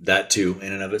path, that too,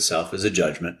 in and of itself, is a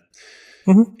judgment.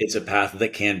 Mm-hmm. It's a path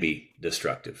that can be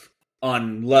destructive.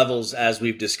 On levels, as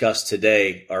we've discussed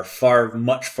today, are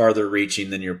much farther reaching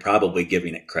than you're probably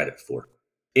giving it credit for.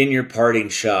 In your parting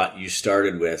shot, you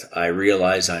started with, I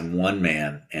realize I'm one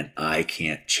man and I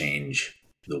can't change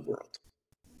the world.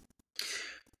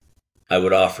 I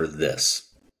would offer this.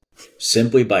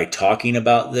 Simply by talking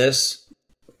about this,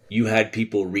 you had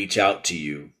people reach out to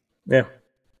you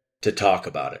to talk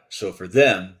about it. So for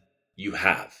them, you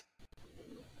have.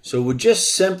 So would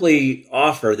just simply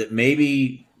offer that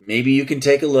maybe you can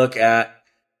take a look at,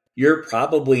 you're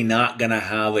probably not going to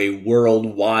have a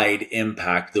worldwide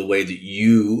impact the way that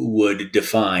you would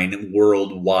define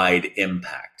worldwide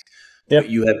impact. Yep. But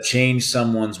you have changed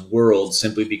someone's world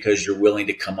simply because you're willing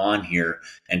to come on here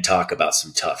and talk about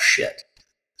some tough shit.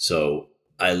 So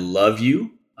I love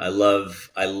you. I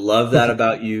love that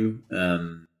about you.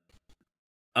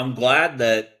 I'm glad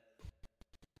that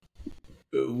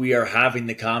we are having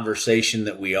the conversation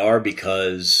that we are,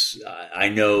 because I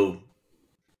know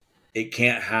it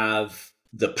can't have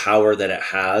the power that it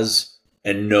has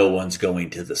and no one's going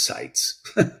to the sites.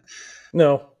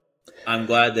 No. I'm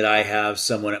glad that I have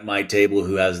someone at my table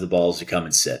who has the balls to come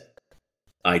and sit.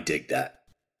 I dig that.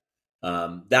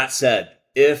 That said,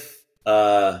 if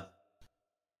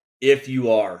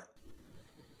you are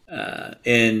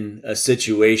in a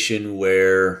situation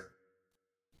where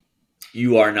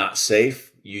you are not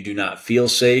safe, you do not feel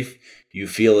safe, you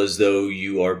feel as though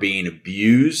you are being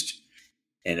abused,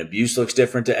 and abuse looks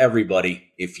different to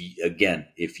everybody.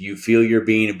 If you feel you're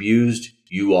being abused,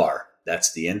 you are.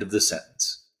 That's the end of the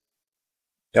sentence.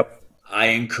 Yep. I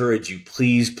encourage you,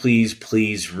 please, please,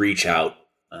 please reach out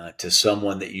to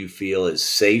someone that you feel is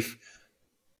safe.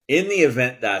 In the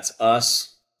event that's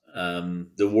us,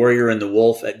 the warrior and the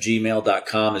wolf at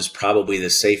gmail.com is probably the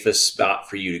safest spot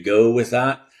for you to go with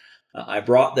that. I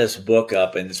brought this book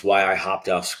up, and it's why I hopped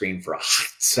off screen for a hot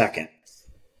second.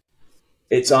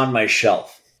 It's on my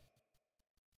shelf.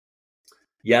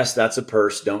 Yes, that's a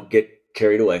purse. Don't get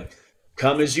carried away.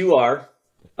 Come as you are.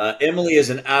 Emily is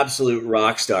an absolute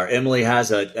rock star. Emily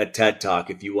has a TED Talk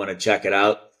if you want to check it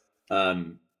out.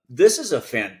 This is a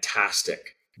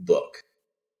fantastic book.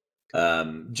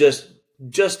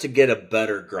 Just to get a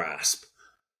better grasp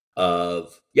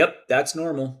of, yep, that's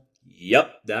normal.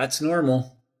 Yep, that's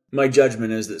normal. My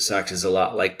judgment is that sex is a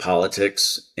lot like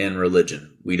politics and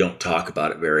religion. We don't talk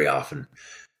about it very often.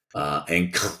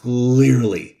 And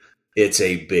clearly, it's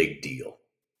a big deal.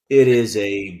 It is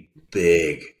a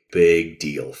big, big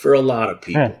deal for a lot of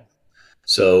people.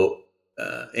 So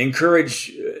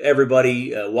encourage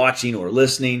everybody watching or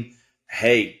listening.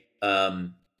 Hey,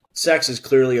 sex is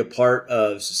clearly a part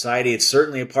of society. It's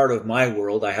certainly a part of my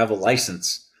world. I have a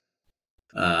license.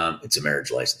 It's a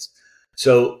marriage license.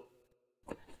 So,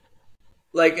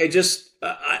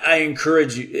 I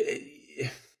encourage you.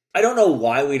 I don't know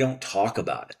why we don't talk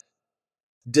about it.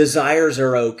 Desires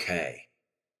are okay.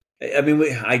 I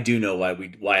mean, I do know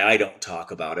why I don't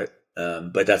talk about it,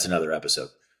 but that's another episode.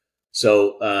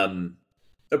 So,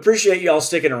 appreciate y'all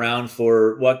sticking around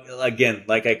for what, again,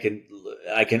 like I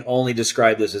can only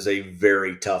describe this as a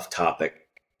very tough topic.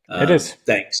 It is.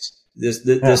 Thanks. This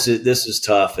is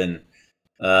tough, and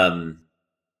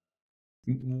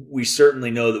we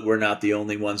certainly know that we're not the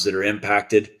only ones that are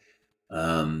impacted.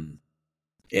 And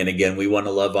again, we want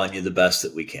to love on you the best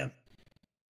that we can.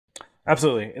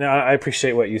 Absolutely. And I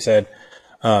appreciate what you said.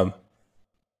 If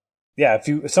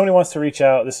somebody wants to reach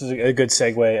out, this is a good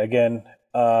segue. Again,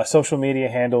 social media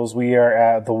handles, we are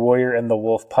at the Warrior and the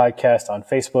Wolf podcast on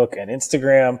Facebook and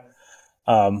Instagram.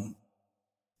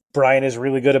 Brian is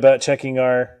really good about checking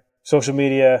our social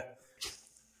media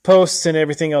posts and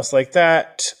everything else like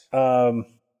that.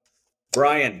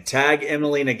 Brian, tag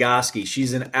Emily Nagoski.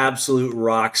 She's an absolute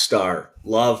rock star.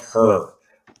 Love her.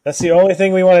 That's the only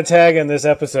thing we want to tag in this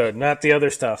episode, not the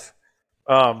other stuff.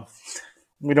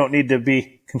 We don't need to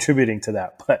be contributing to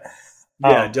that. But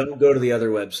don't go to the other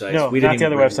websites. No, not the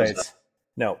other websites.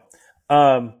 No.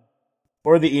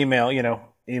 Or the email,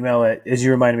 email it, as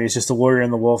you reminded me, it's just the warrior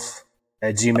and the wolf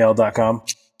at gmail.com.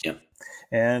 Yeah.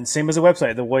 And same as the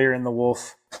website, the Warrior and the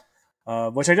Wolf,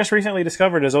 which I just recently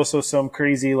discovered is also some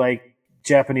crazy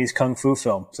Japanese kung fu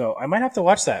film. So I might have to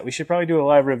watch that. We should probably do a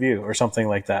live review or something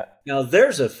like that. Now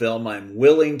there's a film I'm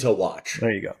willing to watch.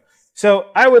 There you go. So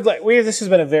I would this has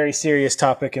been a very serious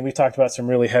topic, and we talked about some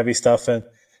really heavy stuff and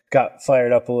got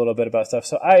fired up a little bit about stuff.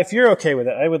 So if you're okay with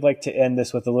it, I would like to end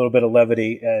this with a little bit of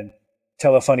levity and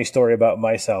tell a funny story about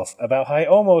myself, about how I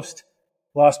almost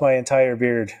lost my entire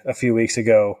beard a few weeks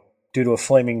ago due to a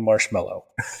flaming marshmallow.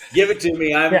 Give it to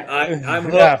me. I'm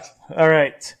hooked. Yeah. All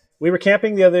right. We were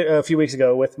camping a few weeks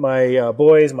ago with my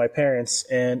boys, my parents,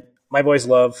 and my boys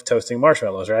love toasting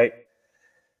marshmallows, right?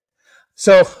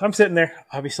 So I'm sitting there.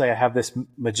 Obviously, I have this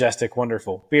majestic,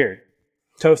 wonderful beard.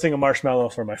 Toasting a marshmallow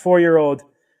for my 4-year-old.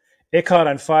 It caught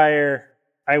on fire.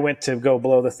 I went to go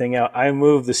blow the thing out. I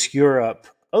moved the skewer up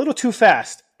a little too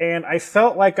fast, and I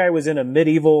felt like I was in a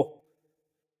medieval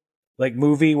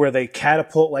movie where they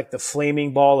catapult the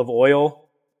flaming ball of oil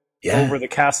over the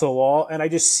castle wall, and I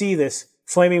just see this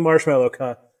flaming marshmallow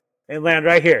come and land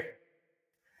right here.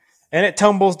 And it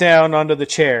tumbles down onto the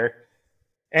chair,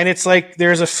 and it's like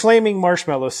there's a flaming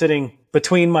marshmallow sitting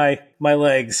between my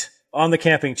legs on the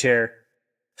camping chair,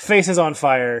 face is on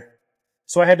fire.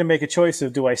 So I had to make a choice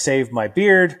of, do I save my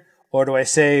beard, or do I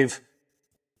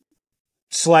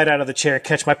slide out of the chair,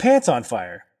 catch my pants on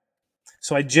fire?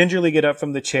 So I gingerly get up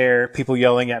from the chair, people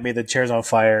yelling at me, the chair's on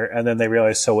fire, and then they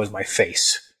realize so was my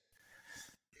face.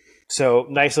 So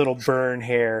nice little burn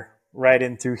hair right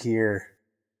in through here.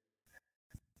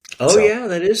 Oh, yeah,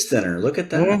 that is thinner. Look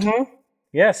at that. Mm-hmm.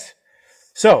 Yes.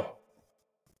 So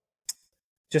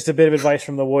just a bit of advice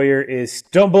from the Warrior is,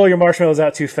 don't blow your marshmallows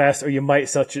out too fast, or you might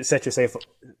set your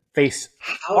face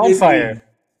on fire.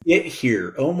 Get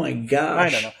here. Oh, my gosh. I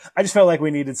don't know. I just felt like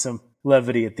we needed some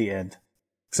levity at the end.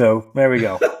 So there we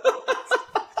go.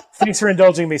 Thanks for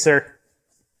indulging me, sir.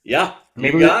 Yeah,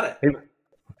 you got it.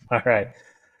 All right.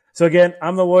 So again,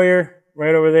 I'm the warrior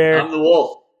right over there. I'm the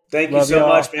wolf. Thank you Love so y'all.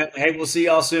 much, man. Hey, we'll see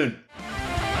y'all soon.